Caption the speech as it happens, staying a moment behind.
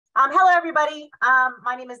Hello, everybody.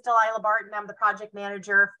 My name is Delilah Barton. I'm the project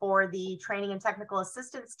manager for the training and technical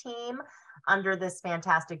assistance team under this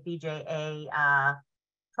fantastic BJA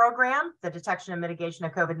program, the detection and mitigation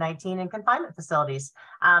of COVID-19 in confinement facilities.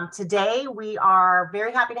 Today, we are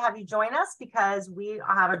very happy to have you join us because we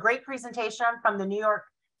have a great presentation from the New York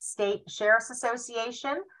State Sheriff's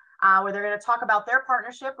Association, where they're going to talk about their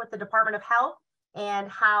partnership with the Department of Health and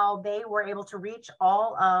how they were able to reach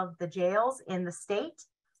all of the jails in the state.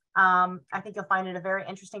 I think you'll find it a very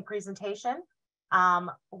interesting presentation.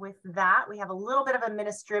 With that, we have a little bit of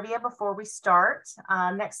administrivia before we start.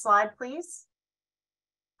 Next slide, please.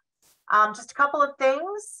 Just a couple of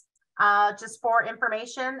things, just for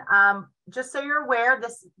information. Just so you're aware,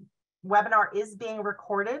 this webinar is being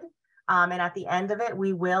recorded. And at the end of it,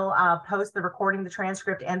 we will post the recording, the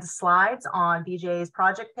transcript, and the slides on BJA's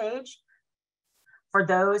project page. For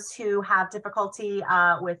those who have difficulty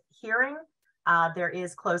with hearing, there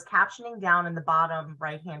is closed captioning down in the bottom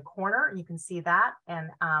right-hand corner. You can see that and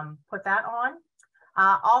put that on.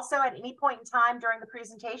 Also, at any point in time during the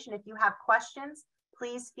presentation, if you have questions,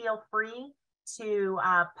 please feel free to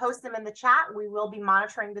post them in the chat. We will be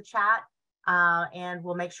monitoring the chat and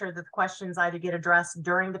we'll make sure that the questions either get addressed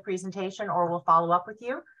during the presentation or we'll follow up with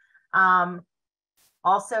you.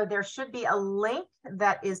 Also, there should be a link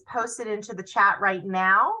that is posted into the chat right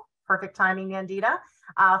now. Perfect timing, Nandita.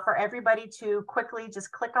 For everybody to quickly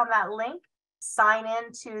just click on that link, sign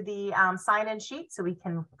in to the sign-in sheet so we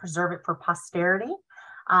can preserve it for posterity.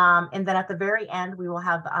 And then at the very end, we will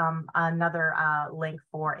have another link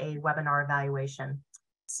for a webinar evaluation.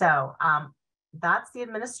 So that's the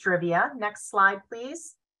administrivia. Next slide,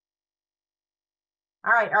 please.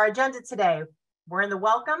 All right, our agenda today. We're in the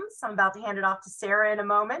welcomes. I'm about to hand it off to Sarah in a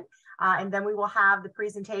moment. And then we will have the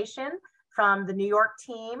presentation from the New York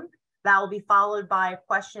team. That will be followed by a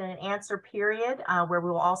question and answer period where we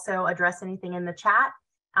will also address anything in the chat.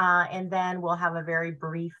 And then we'll have a very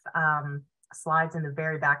brief slides in the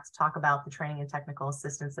very back to talk about the training and technical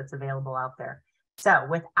assistance that's available out there. So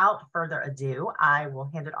without further ado, I will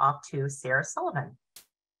hand it off to Sarah Sullivan.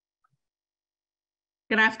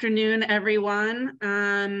 Good afternoon, everyone.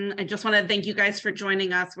 I just want to thank you guys for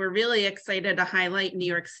joining us. We're really excited to highlight New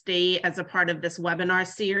York State as a part of this webinar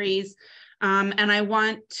series. And I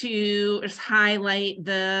want to just highlight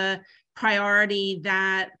the priority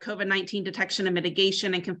that COVID-19 detection and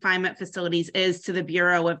mitigation in confinement facilities is to the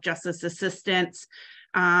Bureau of Justice Assistance.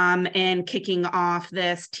 And kicking off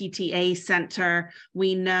this TTA Center,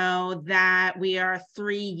 we know that we are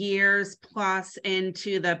 3 years plus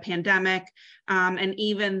into the pandemic. And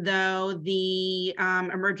even though the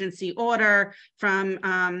emergency order from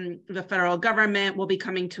the federal government will be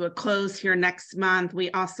coming to a close here next month,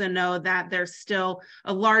 we also know that there's still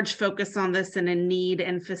a large focus on this and a need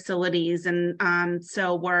in facilities. And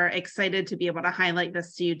so we're excited to be able to highlight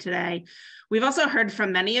this to you today. We've also heard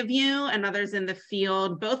from many of you and others in the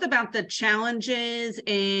field, both about the challenges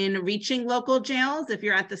in reaching local jails if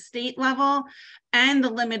you're at the state level, and the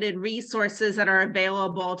limited resources that are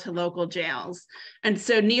available to local jails. And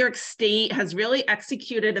so New York State has really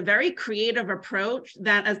executed a very creative approach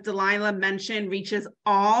that, as Delilah mentioned, reaches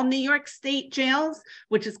all New York State jails,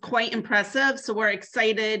 which is quite impressive. So we're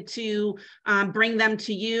excited to bring them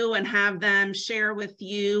to you and have them share with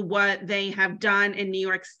you what they have done in New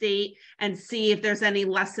York State and see if there's any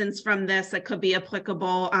lessons from this that could be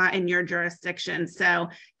applicable in your jurisdiction. So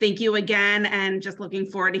thank you again, and just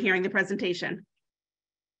looking forward to hearing the presentation.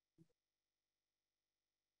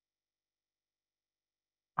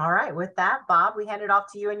 All right, with that, Bob, we hand it off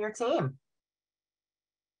to you and your team.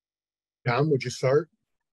 Tom, would you start?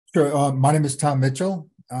 Sure. My name is Tom Mitchell.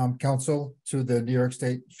 I'm counsel to the New York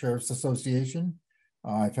State Sheriff's Association.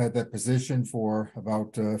 I've had that position for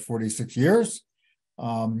about 46 years.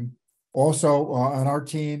 Also on our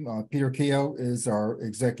team, Peter Keogh is our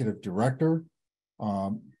executive director.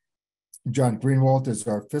 John Greenwald is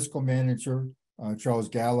our fiscal manager. Charles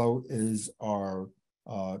Gallo is our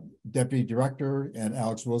deputy director, and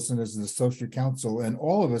Alex Wilson is the associate counsel, and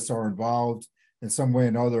all of us are involved in some way or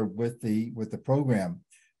another with the program.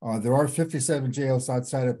 There are 57 jails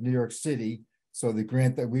outside of New York City, so the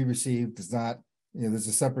grant that we received does not, there's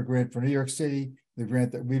a separate grant for New York City. The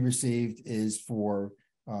grant that we received is for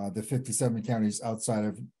the 57 counties outside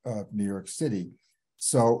of New York City.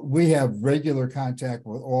 So we have regular contact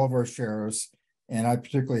with all of our sheriffs, and I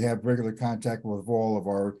particularly have regular contact with all of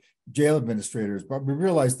our jail administrators, but we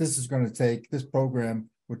realized this program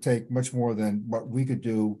would take much more than what we could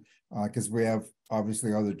do because we have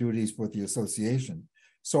obviously other duties with the association.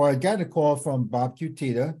 So I got a call from Bob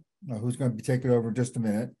Cutita, who's going to be taking over in just a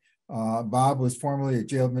minute. Bob was formerly a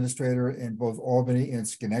jail administrator in both Albany and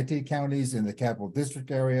Schenectady counties in the Capital District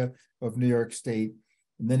area of New York State.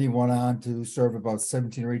 And then he went on to serve about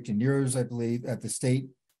 17 or 18 years, I believe, at the State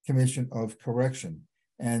Commission of Correction.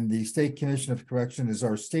 And the State Commission of Correction is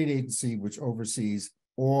our state agency which oversees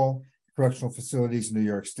all correctional facilities in New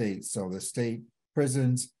York State. So the state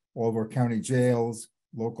prisons, all of our county jails,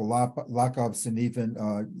 local lockups, and even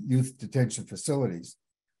youth detention facilities.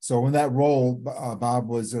 So in that role, Bob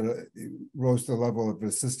was rose to the level of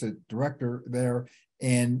assistant director there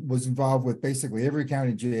and was involved with basically every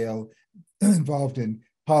county jail, involved in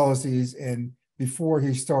policies. And before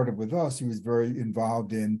he started with us, he was very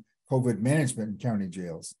involved in COVID management in county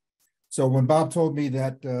jails. So when Bob told me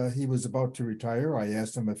that he was about to retire, I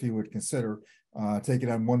asked him if he would consider taking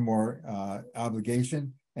on one more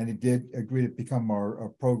obligation, and he did agree to become our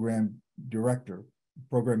program director,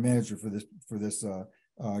 program manager for this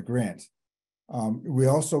grant. We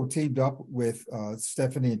also teamed up with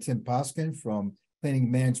Stephanie and Tim Poskin from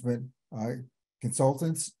Planning Management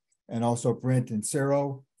Consultants, and also Brent and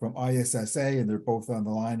Cero from ISSA, and they're both on the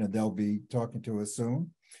line, and they'll be talking to us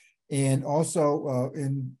soon. And also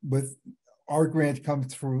with our grant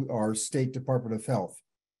comes through our State Department of Health.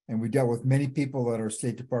 And we dealt with many people at our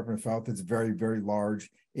State Department of Health. It's a very, very large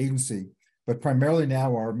agency. But primarily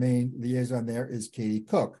now our main liaison there is Katie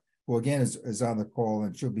Cook, who again is on the call,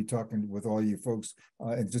 and she'll be talking with all you folks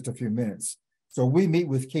in just a few minutes. So we meet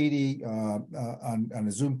with Katie on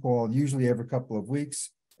a Zoom call, usually every couple of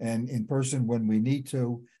weeks, and in person when we need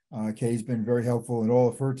to. Katie's been very helpful, and all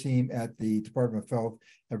of her team at the Department of Health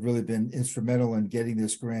have really been instrumental in getting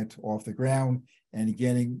this grant off the ground and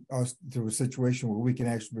getting us to a situation where we can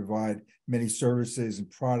actually provide many services and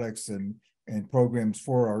products and programs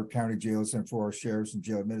for our county jails and for our sheriffs and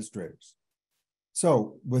jail administrators.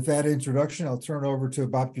 So with that introduction, I'll turn over to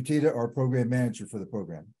Bob Cutita, our program manager for the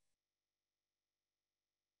program.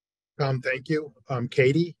 Thank you.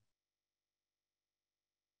 Katie.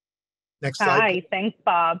 Next slide. Hi, thanks,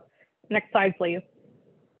 Bob. Next slide, please.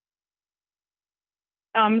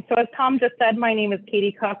 So as Tom just said, my name is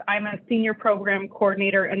Katie Cook. I'm a senior program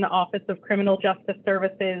coordinator in the Office of Criminal Justice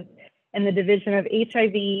Services in the Division of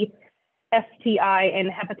HIV, STI, and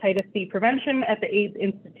Hepatitis C Prevention at the AIDS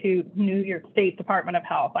Institute, New York State Department of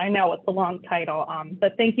Health. I know it's a long title,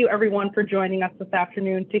 but thank you everyone for joining us this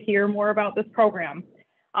afternoon to hear more about this program.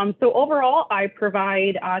 So overall, I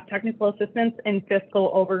provide technical assistance and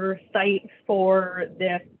fiscal oversight for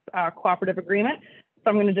this cooperative agreement. So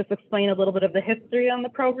I'm going to just explain a little bit of the history on the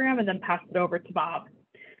program and then pass it over to Bob.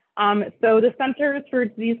 So the Centers for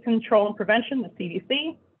Disease Control and Prevention, the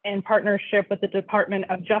CDC, in partnership with the Department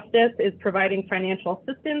of Justice, is providing financial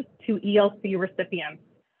assistance to ELC recipients.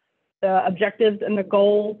 The objectives and the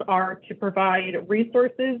goals are to provide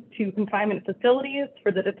resources to confinement facilities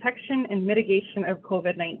for the detection and mitigation of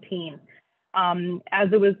COVID-19. As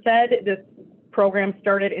it was said, this program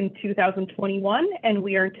started in 2021, and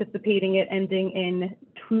we are anticipating it ending in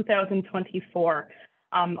 2024.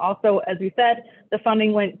 Also, as we said, the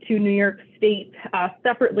funding went to New York State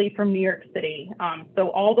separately from New York City. So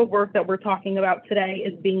all the work that we're talking about today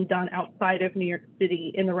is being done outside of New York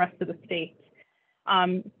City in the rest of the state.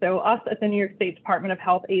 So us at the New York State Department of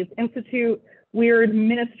Health AIDS Institute, we're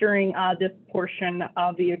administering this portion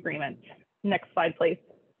of the agreement. Next slide, please.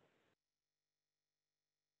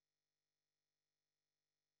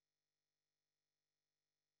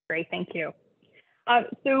 Great, thank you.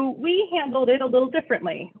 So we handled it a little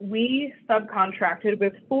differently. We subcontracted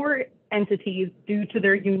with 4 entities due to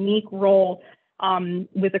their unique role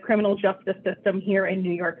with the criminal justice system here in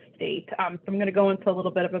New York State. So I'm going to go into a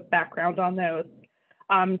little bit of a background on those.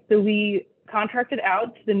 So we contracted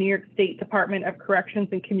out to the New York State Department of Corrections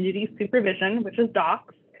and Community Supervision, which is DOCS.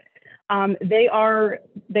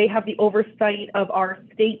 They have the oversight of our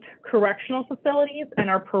state correctional facilities and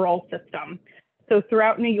our parole system. So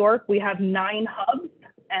throughout New York, we have 9 hubs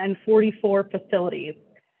and 44 facilities.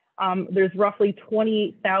 There's roughly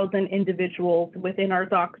 28,000 individuals within our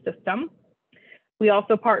DOCS system. We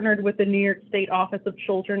also partnered with the New York State Office of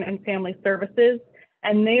Children and Family Services,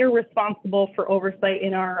 and they are responsible for oversight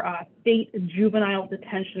in our state juvenile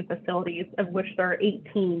detention facilities, of which there are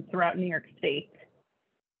 18 throughout New York State.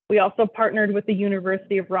 We also partnered with the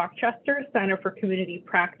University of Rochester Center for Community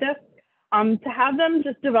Practice to have them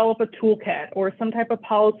just develop a toolkit or some type of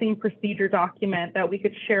policy and procedure document that we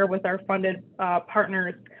could share with our funded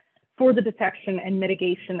partners for the detection and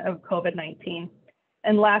mitigation of COVID-19.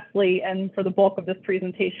 And lastly, and for the bulk of this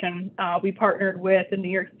presentation, we partnered with the New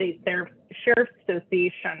York State Sheriff's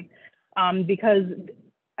Association because,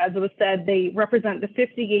 as it was said, they represent the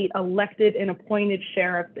 58 elected and appointed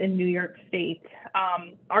sheriffs in New York State.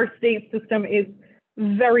 Our state system is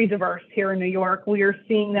very diverse here in New York. We are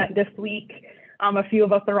seeing that this week. A few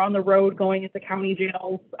of us are on the road going into county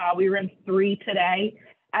jails. We were in 3 today,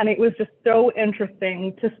 and it was just so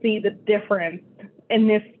interesting to see the difference in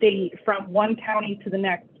this state from one county to the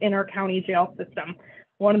next in our county jail system.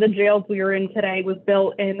 One of the jails we were in today was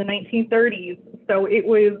built in the 1930s, so it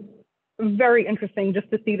was very interesting just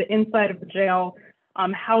to see the inside of the jail,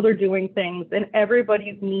 how they're doing things, and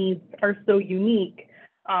everybody's needs are so unique.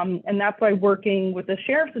 And that's why working with the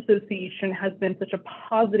Sheriff's Association has been such a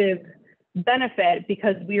positive benefit,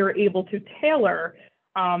 because we are able to tailor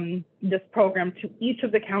this program to each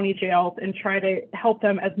of the county jails and try to help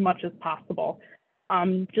them as much as possible.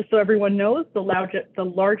 Just so everyone knows, the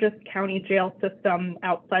largest county jail system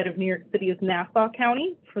outside of New York City is Nassau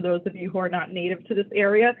County. For those of you who are not native to this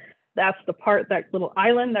area, that's the part, that little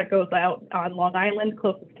island that goes out on Long Island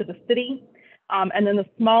closest to the city. And then the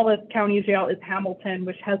smallest county jail is Hamilton,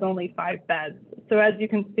 which has only 5 beds. So as you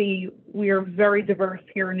can see, we are very diverse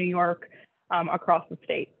here in New York, across the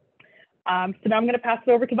state. So now I'm going to pass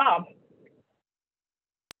it over to Bob.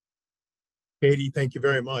 Katie, thank you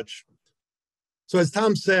very much. So as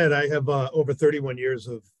Tom said, I have over 31 years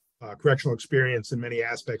of correctional experience in many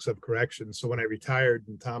aspects of corrections. So when I retired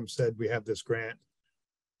and Tom said we have this grant,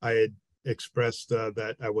 I had expressed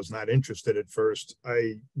that I was not interested at first.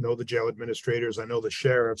 I know the jail administrators, I know the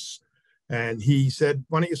sheriffs, and he said,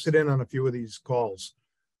 why don't you sit in on a few of these calls?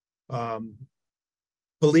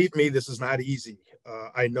 Believe me, this is not easy.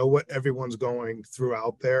 I know what everyone's going through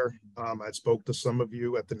out there. I spoke to some of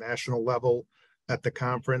you at the national level at the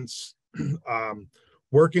conference.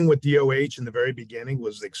 Working with DOH in the very beginning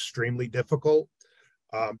was extremely difficult.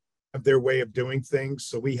 Their way of doing things.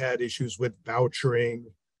 So we had issues with vouchering,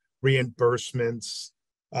 reimbursements.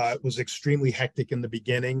 It was extremely hectic in the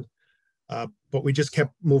beginning, but we just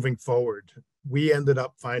kept moving forward. We ended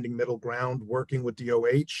up finding middle ground, working with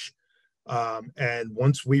DOH. And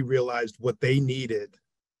once we realized what they needed,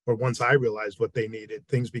 or once I realized what they needed,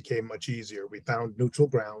 things became much easier. We found neutral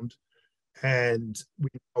ground, and we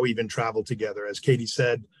now even travel together. As Katie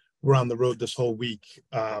said, we're on the road this whole week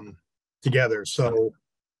together. So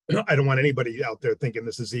I don't want anybody out there thinking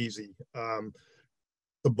this is easy.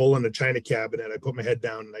 The bull in the china cabinet, I put my head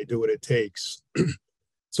down and I do what it takes.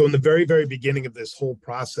 So in the very, very beginning of this whole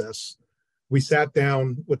process, we sat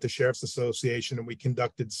down with the Sheriff's Association and we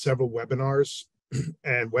conducted several webinars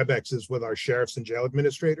and WebExes with our sheriffs and jail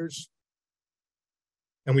administrators.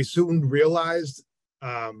 And we soon realized,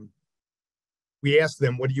 we asked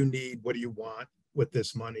them, what do you need? What do you want with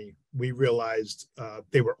this money? We realized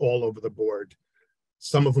they were all over the board.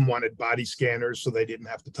 Some of them wanted body scanners so they didn't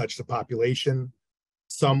have to touch the population.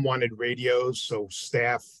 Some wanted radios so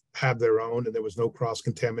staff have their own and there was no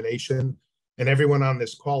cross-contamination. And everyone on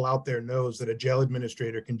this call out there knows that a jail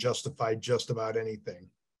administrator can justify just about anything.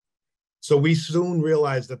 So we soon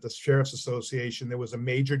realized that the Sheriff's Association, there was a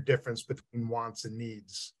major difference between wants and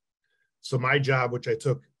needs. So my job, which I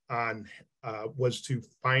took on, was to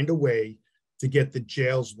find a way to get the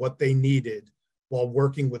jails what they needed while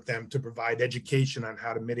working with them to provide education on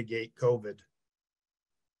how to mitigate COVID.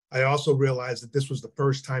 I also realized that this was the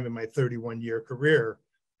first time in my 31-year career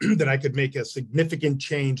that I could make a significant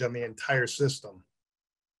change on the entire system.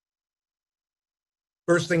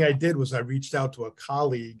 First thing I did was I reached out to a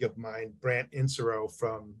colleague of mine, Brant Insero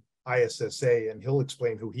from NYSSA, and he'll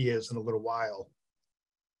explain who he is in a little while.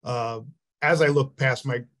 As I look past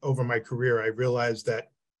over my career, I realized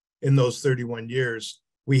that in those 31 years,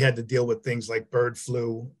 we had to deal with things like bird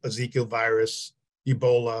flu, Ezekiel virus,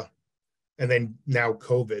 Ebola, and then now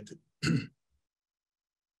COVID.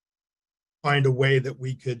 Find a way that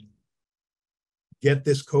we could get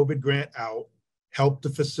this COVID grant out, help the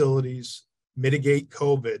facilities mitigate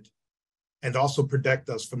COVID, and also protect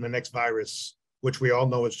us from the next virus, which we all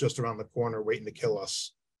know is just around the corner waiting to kill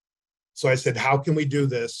us. So I said, how can we do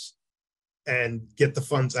this and get the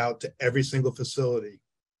funds out to every single facility?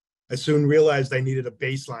 I soon realized I needed a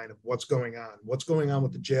baseline of what's going on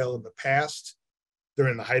with the jail in the past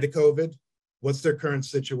during the height of COVID, what's their current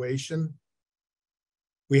situation.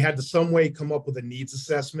 We had to some way come up with a needs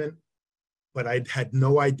assessment, but I had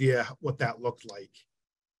no idea what that looked like.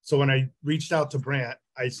 So when I reached out to Brant,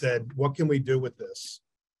 I said, what can we do with this?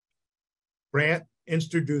 Brant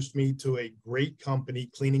introduced me to a great company,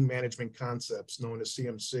 Cleaning Management Concepts, known as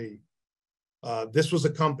CMC. This was a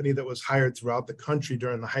company that was hired throughout the country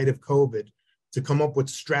during the height of COVID to come up with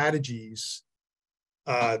strategies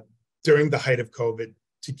during the height of COVID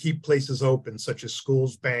to keep places open, such as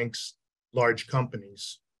schools, banks, large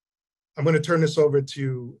companies. I'm going to turn this over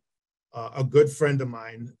to a good friend of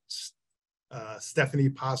mine, Stephanie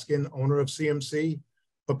Poskin, owner of CMC.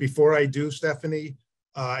 But before I do, Stephanie,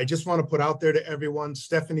 I just want to put out there to everyone,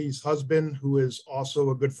 Stephanie's husband, who is also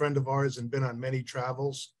a good friend of ours and been on many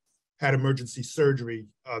travels, had emergency surgery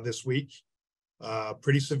this week,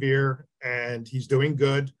 pretty severe, and he's doing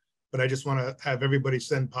good. But I just want to have everybody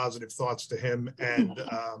send positive thoughts to him. And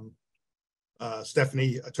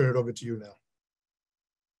Stephanie, I turn it over to you now.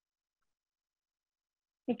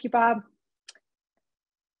 Thank you, Bob.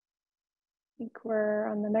 I think we're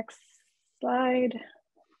on the next slide.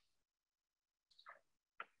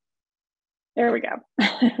 There we go.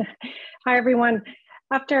 Hi, everyone.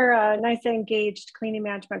 After NYSSA engaged Cleaning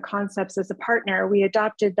Management Concepts as a partner, we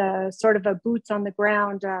adopted the sort of a boots on the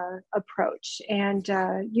ground approach, and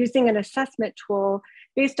using an assessment tool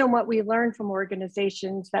based on what we learned from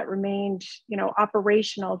organizations that remained,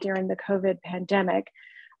 operational during the COVID pandemic,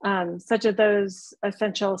 such as those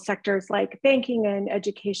essential sectors like banking and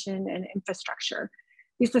education and infrastructure.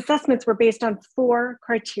 These assessments were based on 4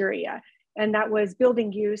 criteria, and that was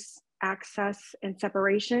building use, access and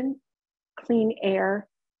separation, clean air,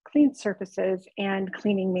 clean surfaces, and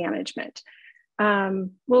cleaning management.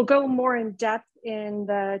 We'll go more in depth in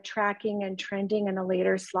the tracking and trending in a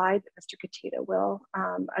later slide that Mr. Katita will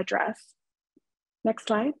address. Next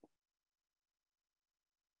slide.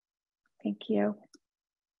 Thank you.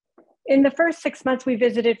 In the first 6 months, we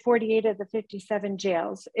visited 48 of the 57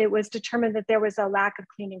 jails. It was determined that there was a lack of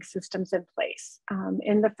cleaning systems in place.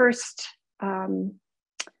 In the first,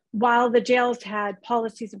 while the jails had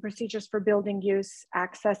policies and procedures for building use,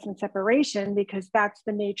 access, and separation, because that's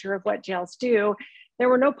the nature of what jails do, there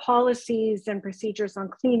were no policies and procedures on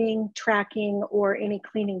cleaning, tracking, or any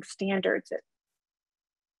cleaning standards.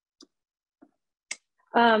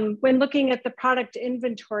 When looking at the product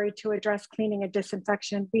inventory to address cleaning and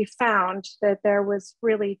disinfection, we found that there was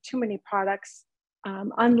really too many products,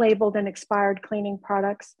 unlabeled and expired cleaning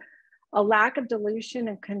products, a lack of dilution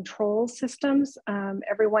and control systems.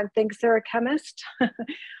 Everyone thinks they're a chemist.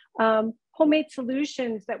 Homemade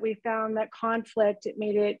solutions that we found that conflict, they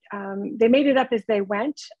made it up as they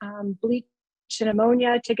went, bleach and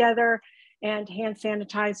ammonia together, and hand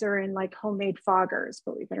sanitizer and like homemade foggers,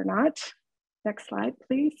 believe it or not. Next slide,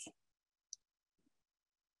 please.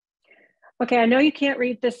 Okay, I know you can't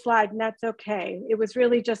read this slide, and that's okay. It was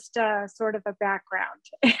really just sort of a background,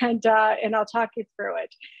 and I'll talk you through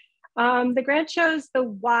it. The grant shows the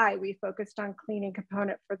why we focused on cleaning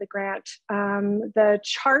component for the grant. The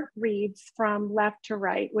chart reads from left to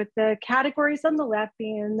right, with the categories on the left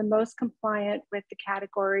being the most compliant, with the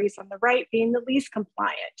categories on the right being the least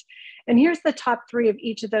compliant. And here's the top 3 of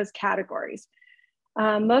each of those categories.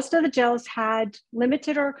 Most of the jails had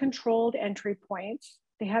limited or controlled entry points.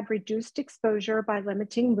 They had reduced exposure by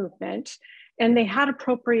limiting movement, and they had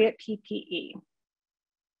appropriate PPE.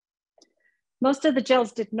 Most of the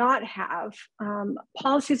jails did not have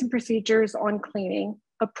policies and procedures on cleaning,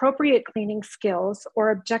 appropriate cleaning skills,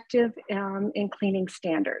 or objective in cleaning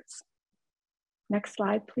standards. Next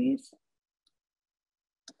slide, please.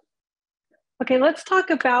 Okay, let's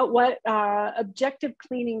talk about what objective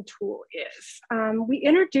cleaning tool is. We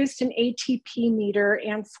introduced an ATP meter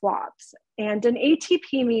and swabs. And an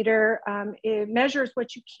ATP meter, it measures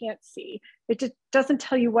what you can't see. It just doesn't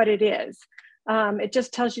tell you what it is. It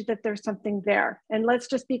just tells you that there's something there. And let's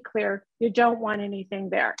just be clear, you don't want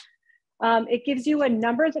anything there. It gives you a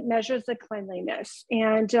number that measures the cleanliness.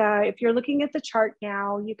 And if you're looking at the chart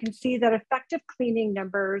now, you can see that effective cleaning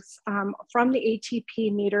numbers from the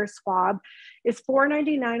ATP meter swab is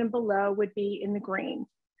 499 and below would be in the green.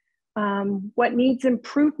 What needs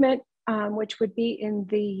improvement, which would be in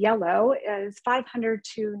the yellow, is 500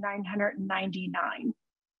 to 999.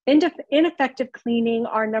 Ineffective cleaning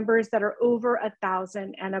are numbers that are over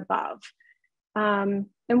 1,000 and above. And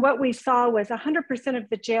what we saw was 100% of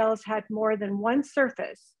the jails had more than one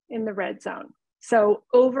surface in the red zone, so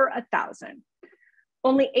over 1,000.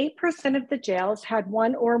 Only 8% of the jails had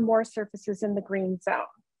one or more surfaces in the green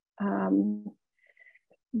zone.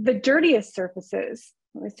 The dirtiest surfaces,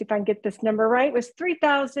 let me see if I can get this number right, was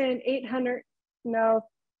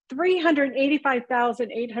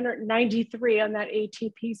 385,893 on that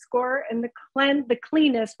ATP score, and the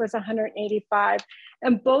cleanest was 185.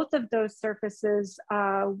 And both of those surfaces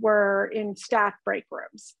were in staff break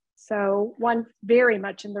rooms. So one very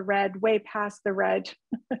much in the red, way past the red,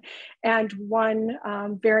 and one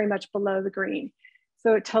very much below the green.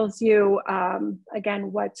 So it tells you,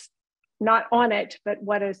 again, what's not on it, but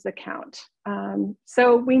what is the count.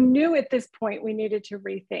 So we knew at this point we needed to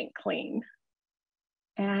rethink clean.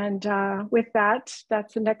 And with that,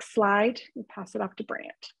 that's the next slide. We'll pass it off to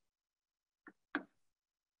Brant.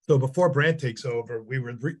 So before Brant takes over,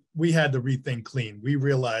 we had to rethink clean. We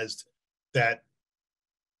realized that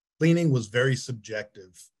cleaning was very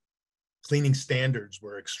subjective. Cleaning standards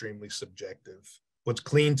were extremely subjective. What's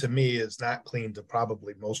clean to me is not clean to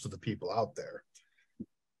probably most of the people out there.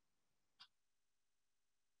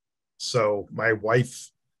 So my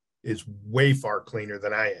wife is way far cleaner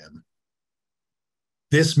than I am.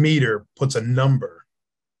 This meter puts a number,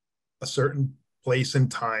 a certain place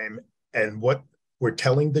and time, and what we're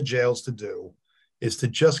telling the jails to do is to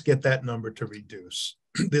just get that number to reduce.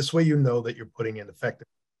 This way you know that you're putting in effective.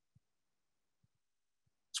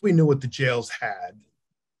 So we knew what the jails had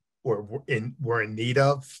or were in need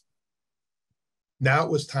of. Now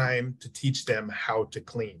it was time to teach them how to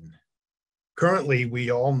clean. Currently,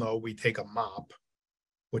 we all know we take a mop,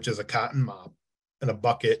 which is a cotton mop, and a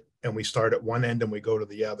bucket, and we start at one end and we go to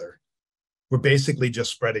the other. We're basically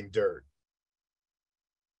just spreading dirt.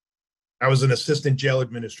 I was an assistant jail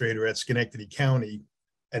administrator at Schenectady County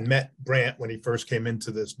and met Brant when he first came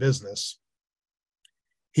into this business.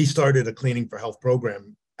 He started a Cleaning for Health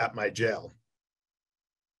program at my jail.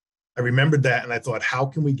 I remembered that and I thought, how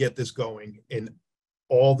can we get this going in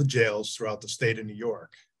all the jails throughout the state of New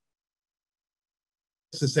York?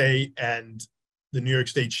 NYSSA and the New York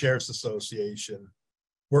State Sheriff's Association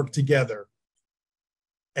worked together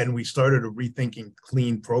and we started a Rethinking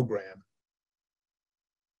Clean program.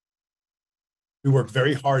 We worked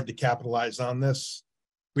very hard to capitalize on this.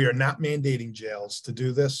 We are not mandating jails to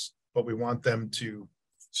do this, but we want them to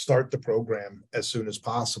start the program as soon as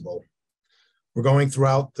possible. We're going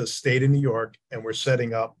throughout the state of New York and we're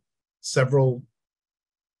setting up several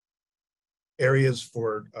areas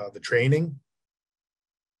for the training.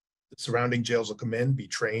 The surrounding jails will come in, be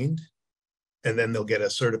trained, and then they'll get a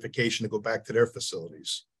certification to go back to their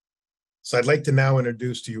facilities. So I'd like to now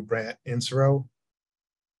introduce to you Brant Insero,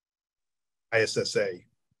 ISSA.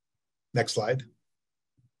 Next slide.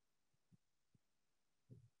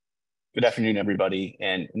 Good afternoon, everybody,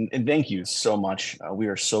 and thank you so much. We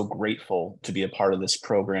are so grateful to be a part of this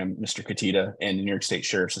program, Mr. Katita and the New York State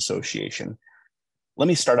Sheriff's Association. Let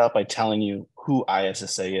me start out by telling you who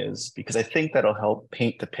ISSA is, because I think that'll help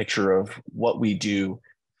paint the picture of what we do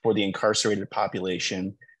for the incarcerated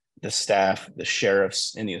population, the staff, the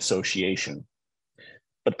sheriffs, and the association.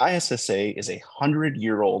 But ISSA is a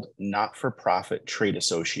 100-year-old not-for-profit trade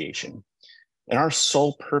association. And our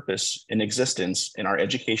sole purpose in existence in our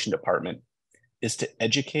education department is to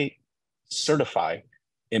educate, certify,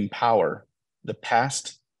 empower the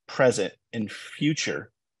past, present, and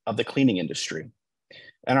future of the cleaning industry.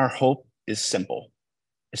 And our hope is simple.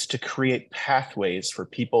 It's to create pathways for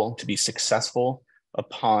people to be successful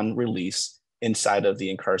upon release inside of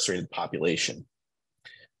the incarcerated population.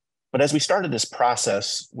 But as we started this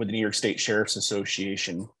process with the New York State Sheriff's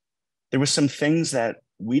Association, there were some things that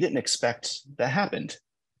we didn't expect that happened.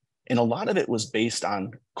 And a lot of it was based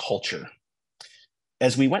on culture.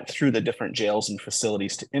 As we went through the different jails and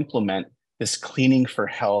facilities to implement this Cleaning for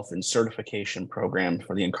Health and certification program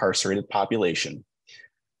for the incarcerated population,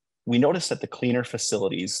 we noticed that the cleaner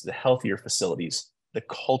facilities, the healthier facilities, the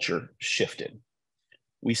culture shifted.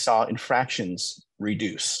 We saw infractions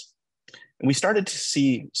reduce. And we started to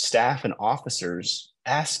see staff and officers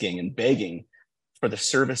asking and begging for the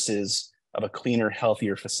services of a cleaner,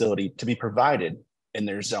 healthier facility to be provided in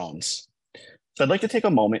their zones. So I'd like to take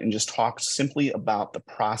a moment and just talk simply about the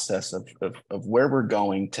process of where we're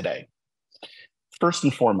going today. First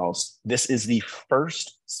and foremost, this is the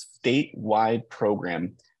first statewide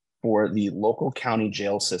program for the local county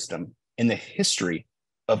jail system in the history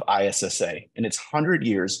of ISSA. In its 100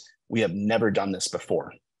 years, we have never done this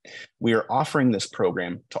before. We are offering this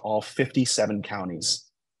program to all 57 counties.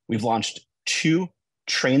 We've launched 2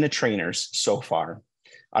 Train the Trainers so far.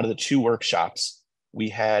 Out of the 2 workshops, we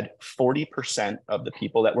had 40% of the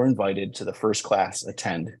people that were invited to the first class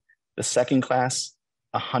attend. The second class,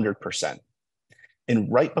 100%.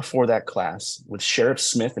 And right before that class, with Sheriff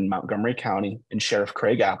Smith in Montgomery County and Sheriff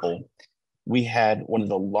Craig Apple, we had one of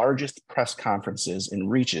the largest press conferences and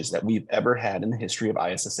reaches that we've ever had in the history of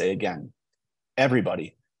ISSA again.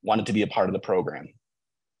 Everybody wanted to be a part of the program.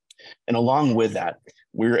 And along with that,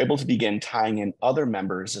 we were able to begin tying in other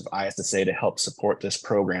members of ISSA to help support this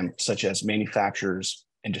program, such as manufacturers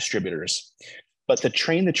and distributors. But the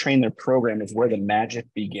Train the Trainer program is where the magic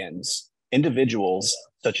begins. Individuals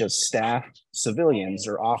such as staff, civilians,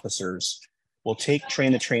 or officers will take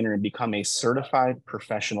Train the Trainer and become a certified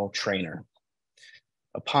professional trainer.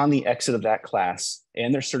 Upon the exit of that class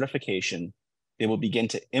and their certification, they will begin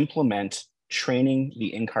to implement training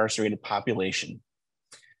the incarcerated population.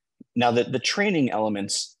 Now, the training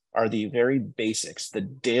elements are the very basics, the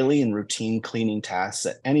daily and routine cleaning tasks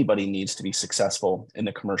that anybody needs to be successful in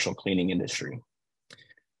the commercial cleaning industry.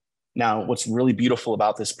 Now, what's really beautiful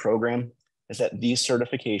about this program is that these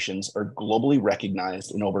certifications are globally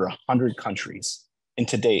recognized in over 100 countries. And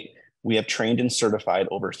to date, we have trained and certified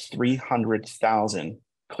over 300,000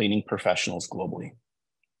 cleaning professionals globally.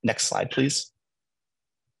 Next slide, please.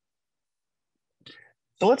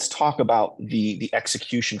 So let's talk about the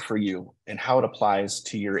execution for you and how it applies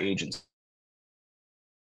to your agency.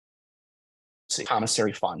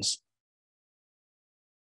 Commissary funds,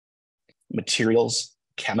 materials,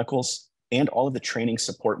 chemicals, and all of the training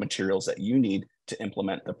support materials that you need to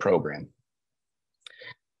implement the program.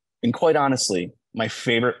 And quite honestly, my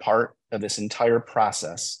favorite part of this entire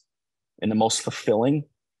process and the most fulfilling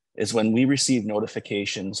is when we receive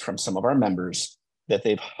notifications from some of our members that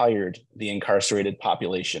they've hired the incarcerated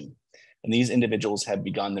population, and these individuals have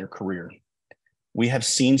begun their career. We have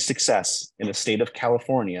seen success in the state of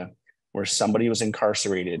California where somebody was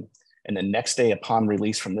incarcerated, and the next day upon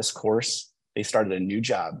release from this course, they started a new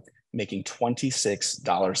job making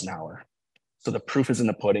 $26 an hour. So the proof is in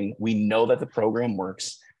the pudding. We know that the program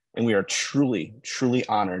works, and we are truly, truly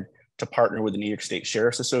honored to partner with the New York State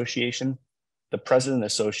Sheriff's Association, the president of the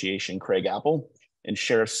association, Craig Apple, and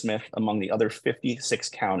Sheriff Smith, among the other 56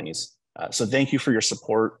 counties. So thank you for your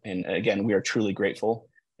support. And again, we are truly grateful.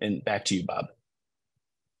 And back to you, Bob.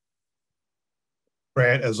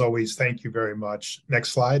 Brad, as always, thank you very much. Next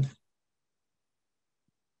slide.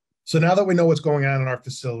 So now that we know what's going on in our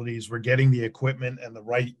facilities, we're getting the equipment and the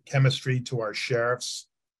right chemistry to our sheriffs.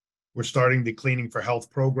 We're starting the Cleaning for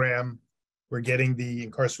Health program. We're getting the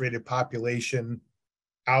incarcerated population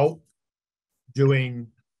out doing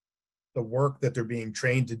the work that they're being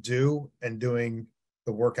trained to do and doing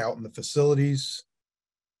the work out in the facilities,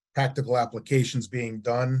 practical applications being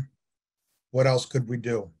done. What else could we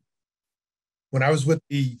do? When I was with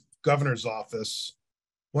the governor's office,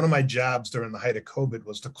 one of my jobs during the height of COVID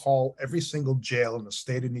was to call every single jail in the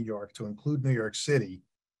state of New York, to include New York City,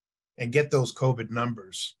 and get those COVID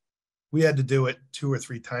numbers. We had to do it 2 or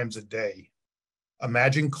 3 times a day.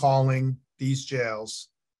 Imagine calling these jails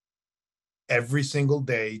every single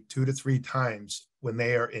day, 2 to 3 times, when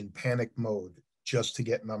they are in panic mode just to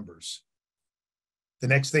get numbers. The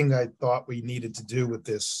next thing I thought we needed to do with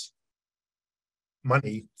this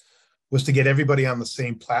money was to get everybody on the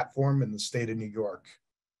same platform in the state of New York.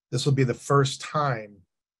 This will be the first time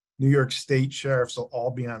New York State sheriffs will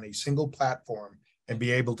all be on a single platform and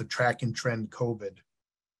be able to track and trend COVID.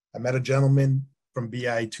 I met a gentleman from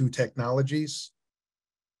BI2 Technologies.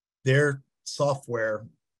 Their software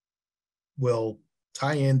will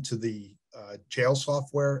tie into the jail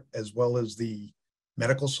software as well as the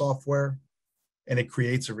medical software, and it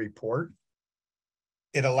creates a report.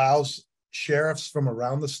 It allows sheriffs from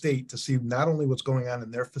around the state to see not only what's going on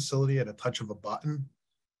in their facility at a touch of a button,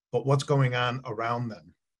 but what's going on around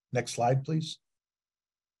them. Next slide, please.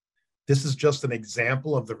 This is just an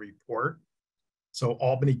example of the report. So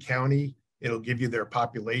Albany County, it'll give you their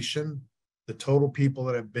population, the total people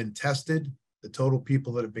that have been tested, the total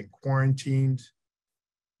people that have been quarantined.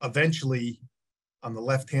 Eventually, on the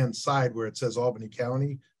left-hand side where it says Albany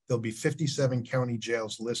County, there'll be 57 county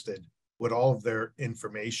jails listed with all of their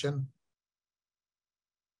information,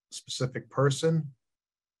 specific person,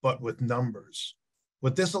 but with numbers.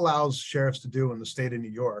 What this allows sheriffs to do in the state of New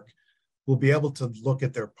York, will be able to look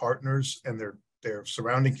at their partners and their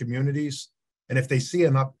surrounding communities. And if they see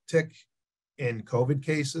an uptick in COVID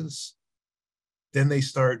cases, then they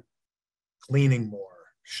start cleaning more,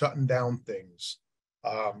 shutting down things,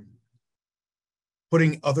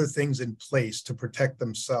 putting other things in place to protect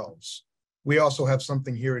themselves. We also have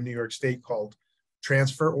something here in New York State called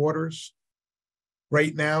transfer orders.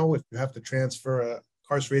 Right now, if you have to transfer a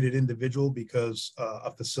incarcerated individual because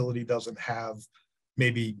a facility doesn't have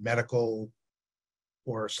maybe medical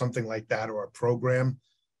or something like that, or a program,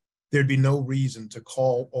 there'd be no reason to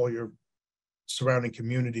call all your surrounding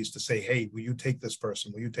communities to say, hey, will you take this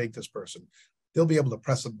person? Will you take this person? They'll be able to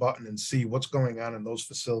press a button and see what's going on in those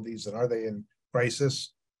facilities and are they in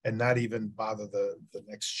crisis, and not even bother the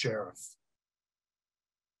next sheriff.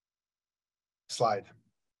 Slide.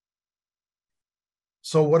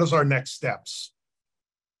 So what is our next steps?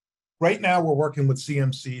 Right now, we're working with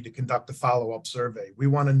CMC to conduct a follow-up survey. We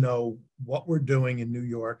want to know what we're doing in New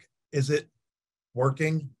York. Is it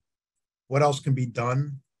working? What else can be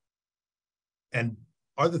done? And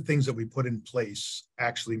are the things that we put in place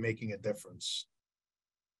actually making a difference?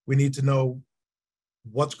 We need to know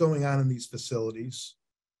what's going on in these facilities,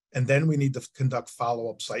 and then we need to conduct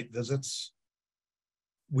follow-up site visits.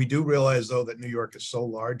 We do realize, though, that New York is so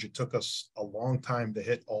large, it took us a long time to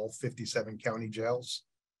hit all 57 county jails.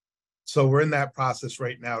 So we're in that process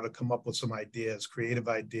right now to come up with some ideas, creative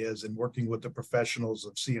ideas, and working with the professionals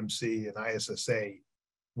of CMC and ISSA.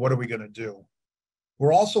 What are we going to do?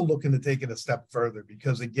 We're also looking to take it a step further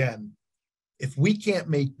because, again, if we can't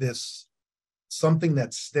make this something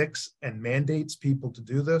that sticks and mandates people to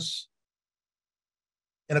do this,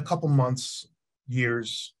 in a couple months,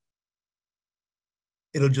 years,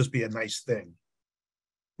 it'll just be a nice thing.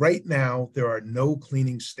 Right now, there are no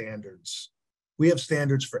cleaning standards. We have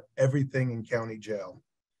standards for everything in county jail,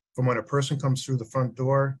 from when a person comes through the front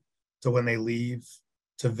door to when they leave,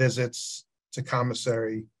 to visits, to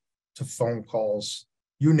commissary, to phone calls.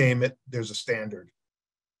 You name it, there's a standard.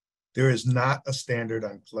 There is not a standard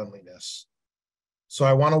on cleanliness. So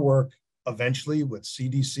I want to work eventually with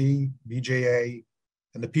CDC, BJA,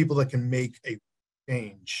 and the people that can make a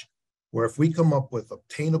change, where if we come up with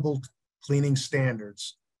obtainable cleaning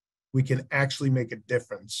standards, we can actually make a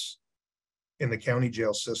difference in the county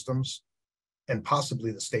jail systems and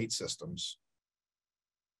possibly the state systems.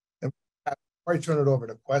 And before I turn it over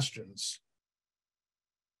to questions,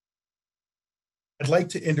 I'd like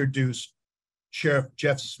to introduce Sheriff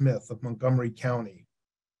Jeff Smith of Montgomery County.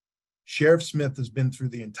 Sheriff Smith has been through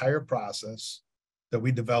the entire process that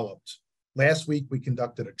we developed. Last week, we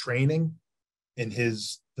conducted a training in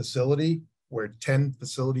his facility where 10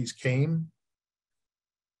 facilities came,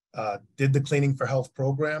 did the Cleaning for Health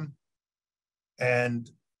program. And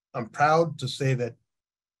I'm proud to say that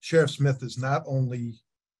Sheriff Smith is not only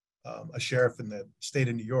a sheriff in the state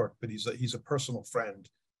of New York, but he's a personal friend.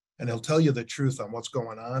 And he'll tell you the truth on what's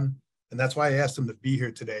going on. And that's why I asked him to be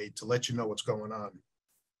here today, to let you know what's going on.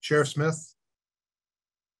 Sheriff Smith?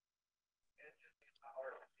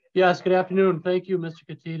 Yes, good afternoon. Thank you, Mr.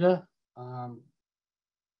 Katita.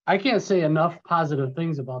 I can't say enough positive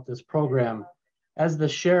things about this program. As the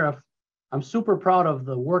sheriff, I'm super proud of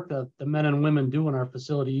the work that the men and women do in our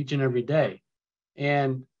facility each and every day.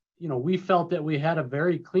 And, you know, we felt that we had a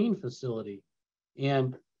very clean facility.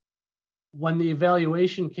 And when the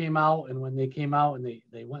evaluation came out and when they came out and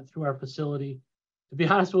they went through our facility, to be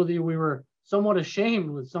honest with you, we were somewhat ashamed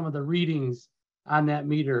with some of the readings on that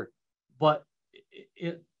meter, but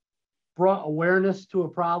it brought awareness to a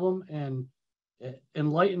problem and it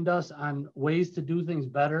enlightened us on ways to do things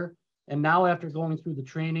better. And now after going through the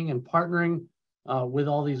training and partnering with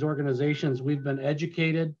all these organizations, we've been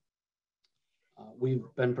educated. We've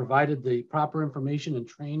been provided the proper information and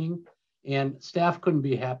training, and staff couldn't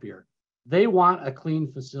be happier. They want a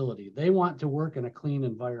clean facility. They want to work in a clean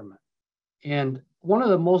environment. And one of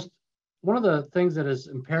the things that is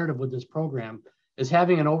imperative with this program is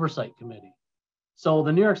having an oversight committee. So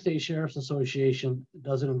the New York State Sheriff's Association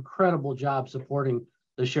does an incredible job supporting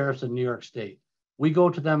the sheriffs in New York State. We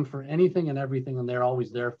go to them for anything and everything, and they're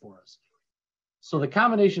always there for us. So the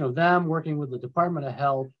combination of them working with the Department of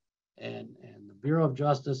Health and the Bureau of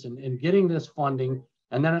Justice and getting this funding,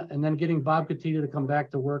 and then getting Bob Katita to come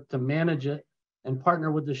back to work to manage it and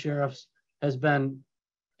partner with the sheriffs has been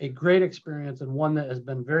a great experience and one that has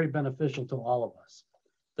been very beneficial to all of us.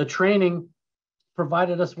 The training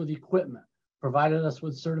provided us with equipment, provided us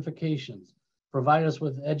with certifications, provided us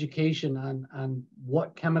with education on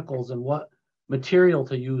what chemicals and what material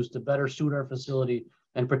to use to better suit our facility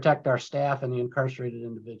and protect our staff and the incarcerated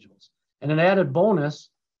individuals. And an added bonus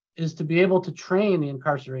is to be able to train the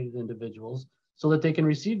incarcerated individuals so that they can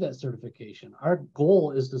receive that certification. Our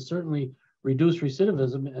goal is to certainly reduce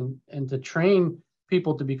recidivism and to train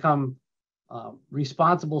people to become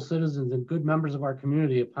responsible citizens and good members of our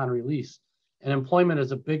community upon release. And employment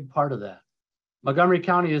is a big part of that. Montgomery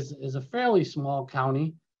County is a fairly small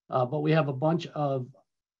county, but we have a bunch of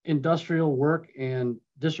industrial work and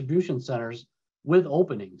distribution centers with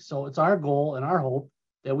openings. So it's our goal and our hope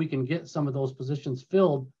that we can get some of those positions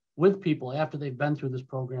filled with people after they've been through this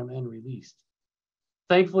program and released.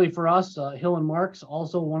 Thankfully for us, Hill and Marks,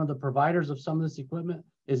 also one of the providers of some of this equipment,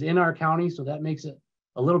 is in our county, so that makes it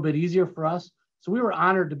a little bit easier for us. So we were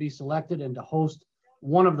honored to be selected and to host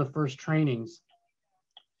one of the first trainings.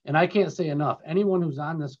 And I can't say enough, anyone who's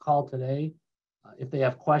on this call today, if they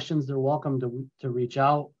have questions, they're welcome to reach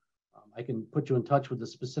out. I can put you in touch with the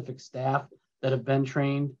specific staff that have been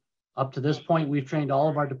trained. Up to this point, we've trained all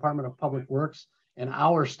of our Department of Public Works and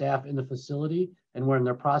our staff in the facility, and we're in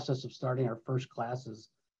the process of starting our first classes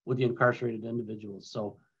with the incarcerated individuals.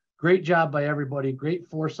 So great job by everybody, great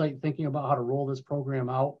foresight thinking about how to roll this program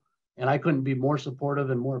out, and I couldn't be more supportive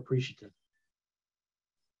and more appreciative.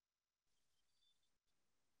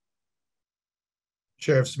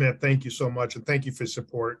 Sheriff Smith, thank you so much, and thank you for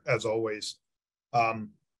support as always. One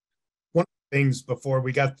things before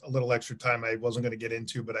we got a little extra time I wasn't going to get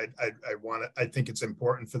into, but I think it's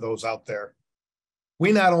important for those out there.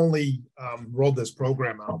 We not only rolled this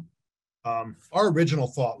program out, our original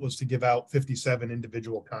thought was to give out 57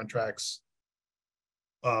 individual contracts.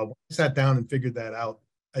 When I sat down and figured that out,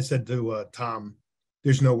 I said to Tom,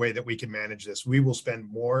 there's no way that we can manage this. We will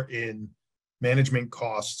spend more in management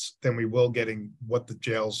costs than we will getting what the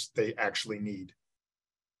jails they actually need.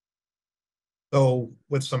 So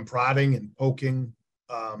with some prodding and poking,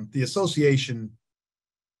 the association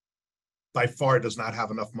by far does not have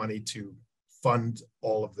enough money to fund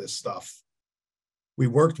all of this stuff. We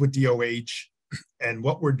worked with DOH, and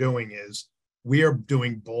what we're doing is we are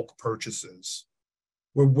doing bulk purchases.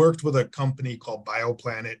 We worked with a company called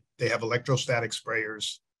BioPlanet. They have electrostatic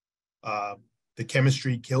sprayers. The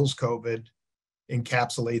chemistry kills COVID,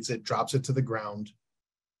 encapsulates it, drops it to the ground.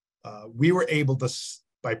 We were able to,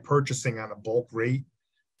 by purchasing on a bulk rate,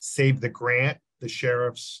 save the grant, the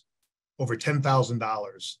sheriffs, over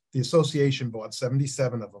 $10,000. The association bought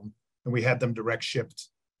 77 of them, and we had them direct shipped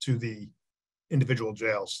to the individual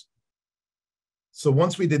jails. So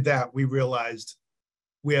once we did that, we realized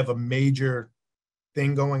we have a major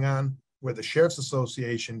thing going on where the Sheriff's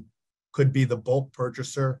Association could be the bulk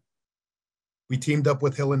purchaser. We teamed up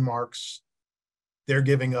with Hill and Marks. They're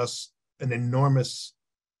giving us an enormous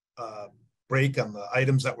break on the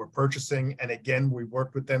items that we're purchasing. And again, we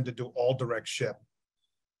worked with them to do all direct ship.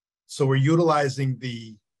 So we're utilizing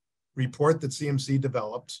the report that CMC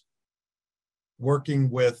developed, working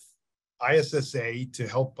with ISSA to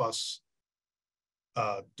help us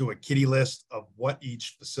do a kitty list of what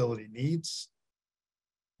each facility needs.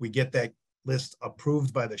 We get that list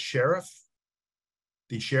approved by the sheriff.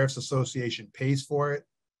 The Sheriff's Association pays for it.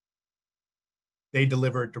 They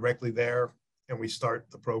deliver it directly there, and we start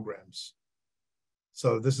the programs.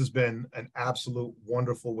 So this has been an absolute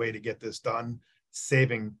wonderful way to get this done,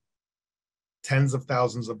 saving tens of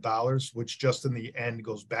thousands of dollars, which just in the end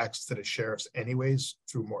goes back to the sheriffs anyways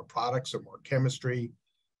through more products or more chemistry.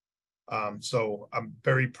 So I'm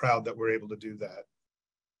very proud that we're able to do that.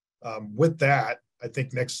 With that, I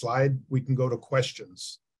think next slide, we can go to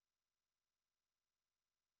questions.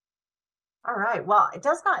 All right. Well, it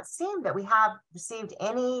does not seem that we have received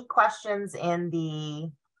any questions in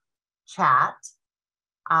the chat,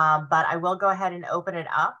 but I will go ahead and open it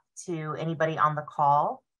up to anybody on the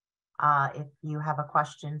call if you have a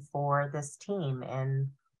question for this team and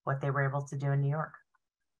what they were able to do in New York.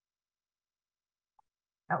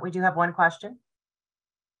 Oh, we do have one question.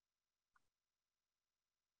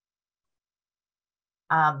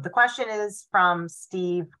 The question is from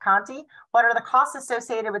Steve Conti. What are the costs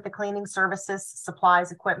associated with the cleaning services,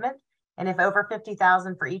 supplies, equipment? And if over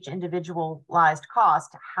 $50,000 for each individualized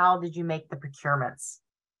cost, how did you make the procurements?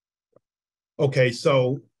 Okay,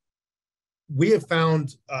 so we have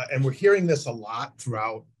found, and we're hearing this a lot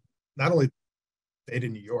throughout, not only the state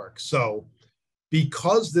of New York. So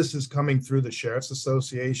because this is coming through the Sheriff's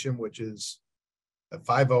Association, which is a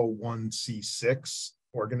 501c6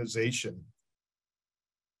 organization,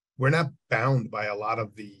 we're not bound by a lot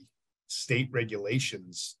of the state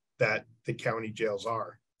regulations that the county jails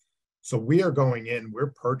are. So we are going in,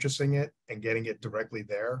 we're purchasing it and getting it directly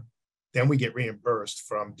there. Then we get reimbursed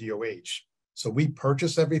from DOH. So we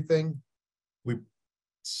purchase everything, we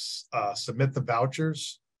submit the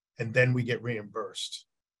vouchers, and then we get reimbursed.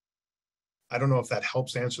 I don't know if that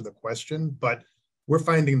helps answer the question, but we're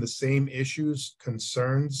finding the same issues,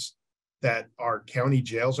 concerns that our county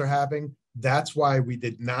jails are having. That's why we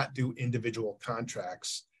did not do individual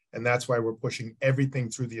contracts. And that's why we're pushing everything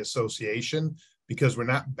through the association, because we're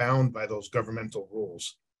not bound by those governmental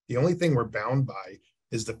rules. The only thing we're bound by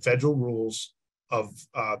is the federal rules of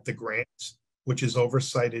the grant, which is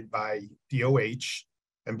oversighted by DOH.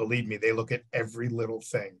 And believe me, they look at every little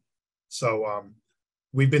thing. So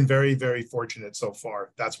we've been very, very fortunate so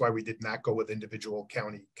far. That's why we did not go with individual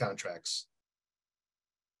county contracts.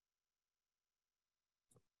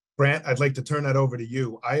 Brant, I'd like to turn that over to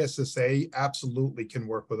you. ISSA absolutely can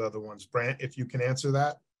work with other ones. Brant, if you can answer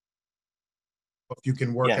that. If you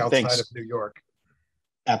can work outside of New York.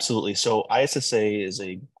 Absolutely. So ISSA is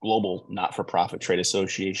a global not-for-profit trade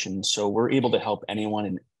association. So we're able to help anyone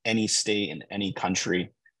in any state in any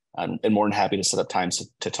country, and more than happy to set up times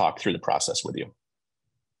to talk through the process with you.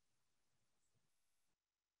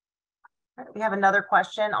 We have another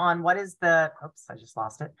question on what is the, oops, I just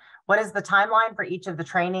lost it. What is the timeline for each of the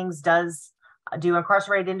trainings? Do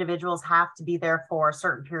incarcerated individuals have to be there for a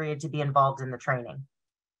certain period to be involved in the training?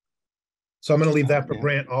 So I'm going to leave that for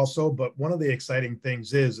Brant also, but one of the exciting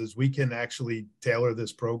things is we can actually tailor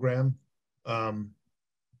this program,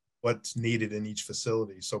 what's needed in each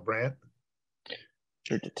facility. So Brant?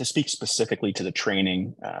 Sure. To speak specifically to the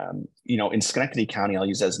training, in Schenectady County, I'll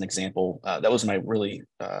use as an example. That was my it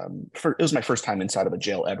was my first time inside of a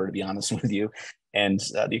jail ever, to be honest with you, and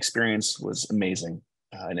the experience was amazing.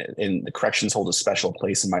 And the corrections hold a special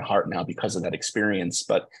place in my heart now because of that experience.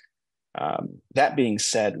 But that being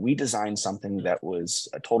said, we designed something that was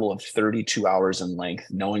a total of 32 hours in length,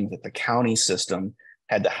 knowing that the county system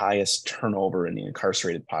had the highest turnover in the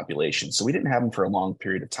incarcerated population. So we didn't have them for a long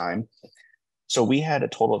period of time. So we had a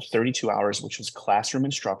total of 32 hours, which was classroom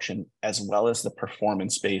instruction, as well as the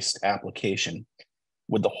performance-based application,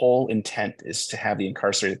 with the whole intent is to have the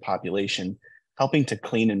incarcerated population helping to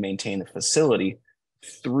clean and maintain the facility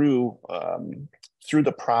through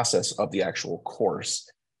the process of the actual course.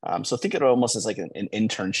 So think of it almost as like an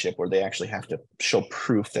internship where they actually have to show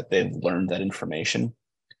proof that they've learned that information.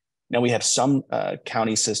 Now we have some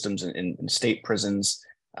county systems in state prisons.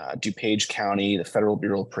 DuPage County, the Federal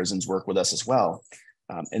Bureau of Prisons work with us as well.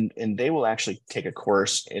 And they will actually take a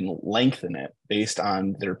course and lengthen it based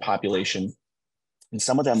on their population. And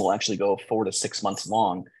some of them will actually go 4 to 6 months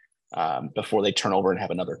long before they turn over and have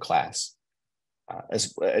another class.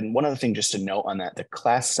 And one other thing just to note on that, the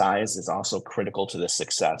class size is also critical to this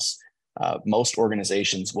success. Most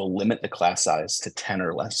organizations will limit the class size to 10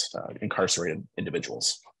 or less incarcerated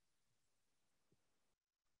individuals.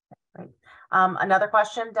 Another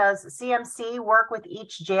question, does CMC work with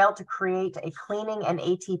each jail to create a cleaning and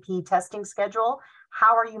ATP testing schedule?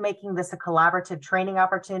 How are you making this a collaborative training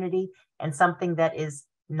opportunity and something that is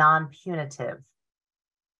non-punitive?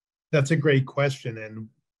 That's a great question. And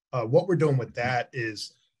what we're doing with that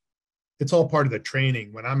is it's all part of the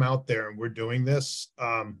training. When I'm out there and we're doing this,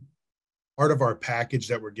 part of our package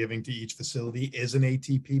that we're giving to each facility is an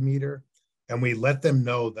ATP meter. And we let them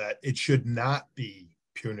know that it should not be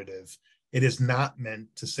punitive. It is not meant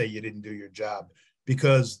to say you didn't do your job,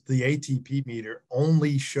 because the ATP meter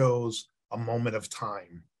only shows a moment of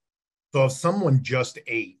time. So if someone just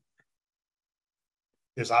ate,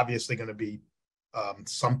 there's obviously going to be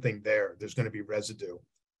something there. There's going to be residue.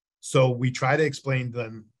 So we try to explain to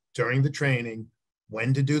them during the training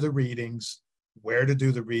when to do the readings, where to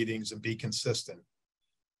do the readings, and be consistent.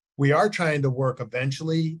 We are trying to work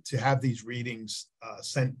eventually to have these readings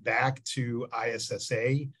sent back to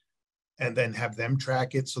ISSA and then have them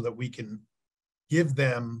track it so that we can give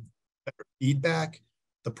them better feedback.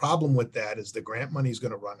 The problem with that is the grant money is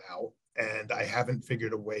going to run out, and I haven't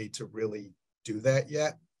figured a way to really do that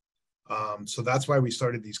yet. So that's why we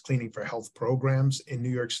started these Cleaning for Health programs. In New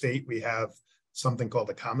York State, we have something called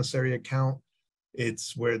the commissary account.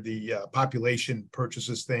 It's where the population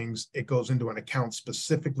purchases things. It goes into an account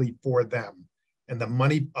specifically for them. And the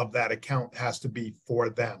money of that account has to be for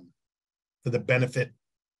them, for the benefit of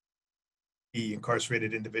the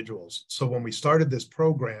incarcerated individuals. So when we started this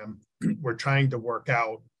program, we're trying to work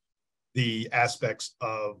out the aspects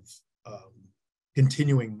of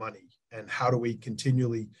continuing money and how do we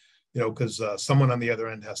continually, because someone on the other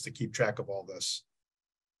end has to keep track of all this.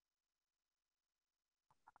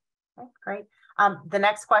 Okay, great. The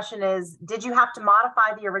next question is, did you have to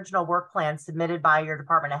modify the original work plan submitted by your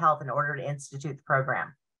Department of Health in order to institute the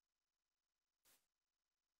program?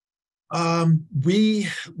 We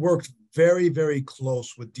worked very, very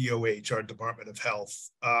close with DOH, our Department of Health.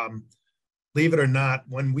 Believe it or not,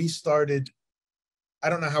 when we started, I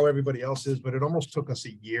don't know how everybody else is, but it almost took us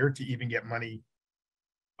a year to even get money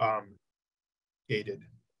gated.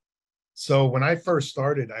 So when I first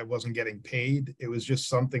started, I wasn't getting paid. It was just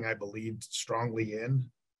something I believed strongly in.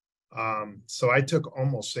 So I took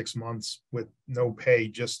almost 6 months with no pay,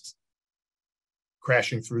 just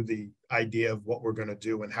crashing through the idea of what we're going to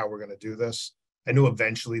do and how we're going to do this. I knew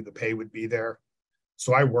eventually the pay would be there.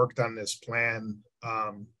 So I worked on this plan,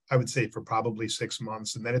 I would say for probably 6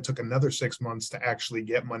 months. And then it took another 6 months to actually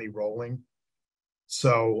get money rolling.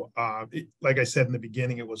 So like I said in the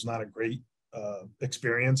beginning, it was not a great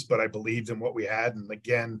experience, but I believed in what we had. And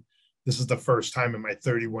again, this is the first time in my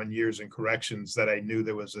 31 years in corrections that I knew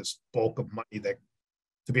there was this bulk of money that,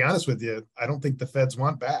 to be honest with you, I don't think the feds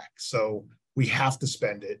want back. So we have to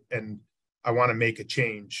spend it, and I want to make a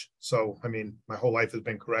change. So, I mean, my whole life has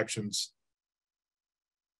been corrections.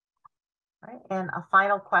 All right, and a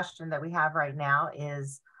final question that we have right now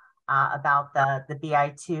is about the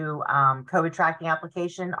BI2 COVID tracking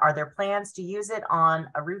application. Are there plans to use it on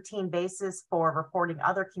a routine basis for reporting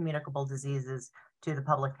other communicable diseases to the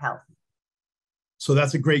public health? So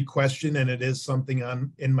that's a great question, and it is something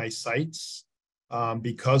in my sights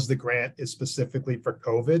because the grant is specifically for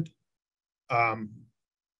COVID.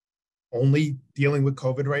 Only dealing with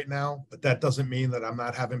COVID right now, but that doesn't mean that I'm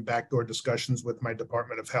not having backdoor discussions with my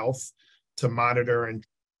Department of Health to monitor and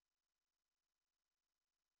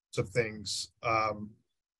of things.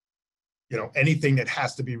 You know, anything that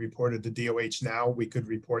has to be reported to DOH now, we could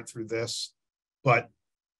report through this, but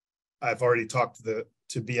I've already talked to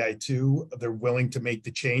BI2. They're willing to make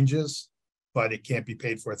the changes, but it can't be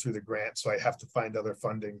paid for through the grant. So I have to find other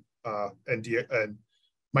funding. And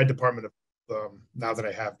my department of now that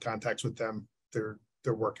I have contacts with them, they're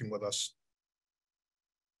working with us.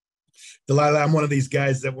 Delilah, I'm one of these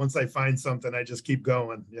guys that once I find something, I just keep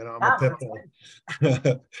going. You know, I'm a pit bull.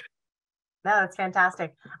 No, that's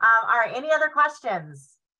fantastic. All right, any other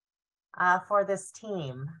questions for this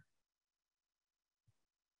team?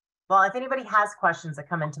 Well, if anybody has questions that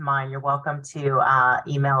come into mind, you're welcome to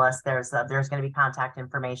email us. There's going to be contact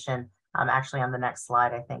information actually on the next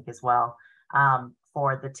slide, I think, as well,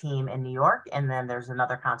 for the team in New York. And then there's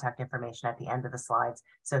another contact information at the end of the slides.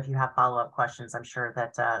 So if you have follow-up questions, I'm sure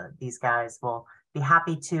that these guys will be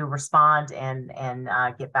happy to respond and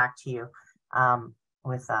get back to you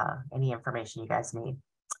with any information you guys need.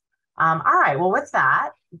 All right, well, with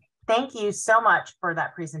that, thank you so much for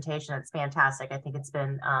that presentation. It's fantastic. I think it's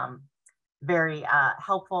been very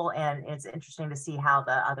helpful, and it's interesting to see how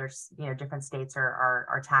the other, different states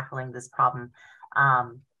are tackling this problem.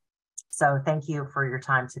 So thank you for your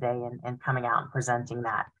time today and coming out and presenting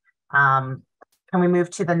that. Can we move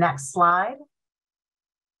to the next slide?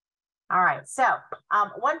 All right, so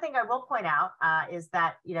one thing I will point out is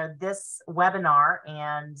that, this webinar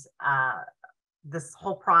and this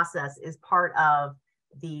whole process is part of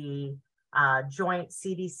the joint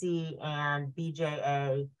CDC and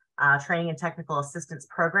BJA training and technical assistance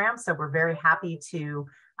program. So we're very happy to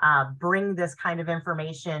bring this kind of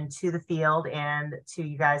information to the field and to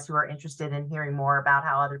you guys who are interested in hearing more about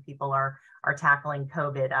how other people are tackling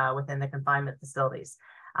COVID within the confinement facilities.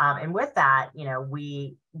 And with that,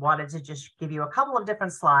 we wanted to just give you a couple of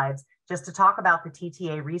different slides just to talk about the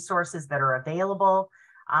TTA resources that are available.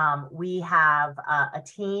 We have a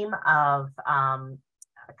team of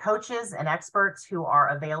coaches and experts who are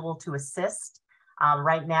available to assist.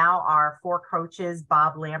 Right now, our 4 coaches,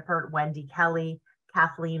 Bob Lampert, Wendy Kelly,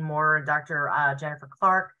 Kathleen Moore, and Dr. Jennifer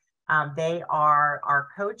Clark, they are our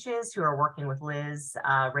coaches who are working with Liz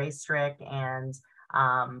Raystrick and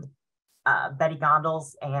Betty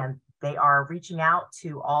Gondels, and they are reaching out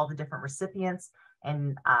to all the different recipients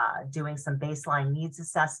and doing some baseline needs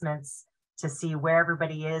assessments to see where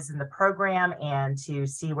everybody is in the program and to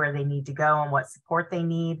see where they need to go and what support they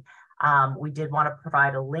need. We did want to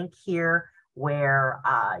provide a link here where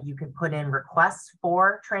you can put in requests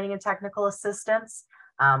for training and technical assistance.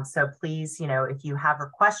 So please, if you have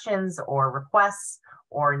questions or requests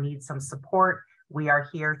or need some support, we are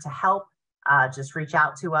here to help. Just reach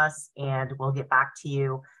out to us and we'll get back to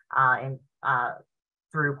you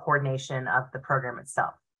through coordination of the program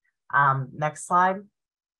itself. Next slide.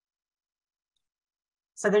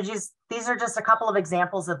 So these are just a couple of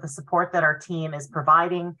examples of the support that our team is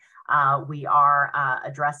providing. We are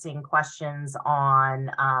addressing questions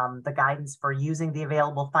on the guidance for using the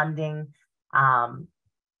available funding,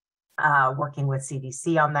 working with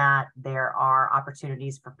CDC on that. There are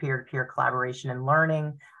opportunities for peer-to-peer collaboration and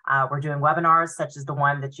learning. We're doing webinars such as the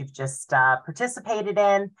one that you've just participated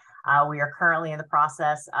in. We are currently in the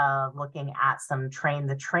process of looking at some train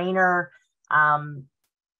the trainer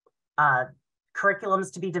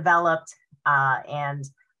curriculums to be developed, and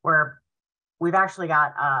we've actually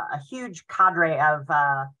got a huge cadre of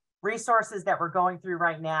resources that we're going through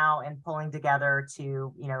right now and pulling together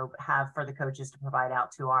to have for the coaches to provide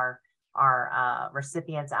out to our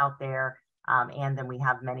recipients out there, and then we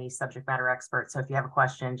have many subject matter experts. So if you have a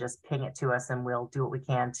question, just ping it to us and we'll do what we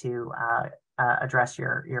can to address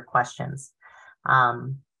your questions.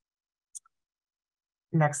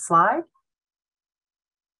 Next slide.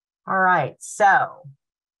 All right, so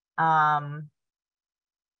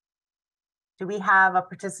do we have a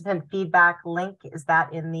participant feedback link? Is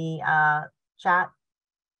that in the chat?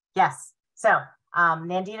 Yes. So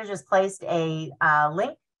Nandita just placed a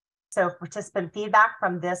link. So participant feedback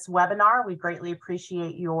from this webinar, we greatly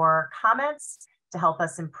appreciate your comments to help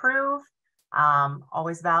us improve.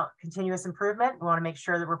 Always about continuous improvement. We want to make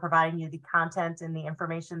sure that we're providing you the content and the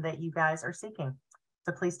information that you guys are seeking.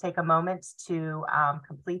 So please take a moment to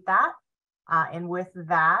complete that. And with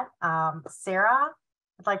that, Sarah,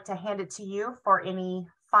 I'd like to hand it to you for any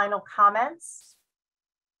final comments.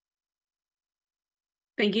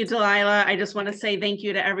 Thank you, Delilah. I just want to say thank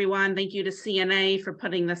you to everyone. Thank you to CNA for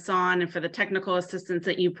putting this on and for the technical assistance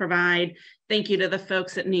that you provide. Thank you to the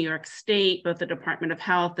folks at New York State, both the Department of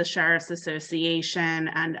Health, the Sheriff's Association,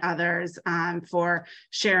 and others for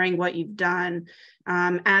sharing what you've done.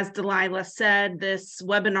 As Delilah said, this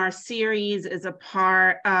webinar series is a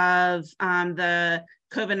part of the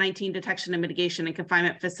COVID-19 Detection and Mitigation and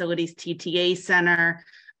Confinement Facilities TTA Center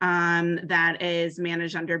that is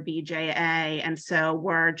managed under BJA. And so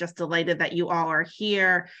we're just delighted that you all are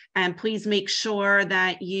here. And please make sure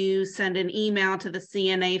that you send an email to the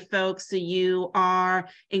CNA folks so you are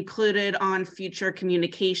included on future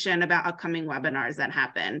communication about upcoming webinars that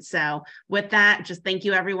happen. So with that, just thank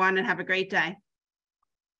you everyone and have a great day.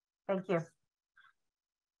 Thank you.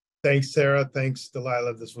 Thanks, Sarah. Thanks,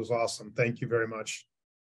 Delilah. This was awesome. Thank you very much.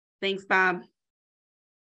 Thanks, Bob.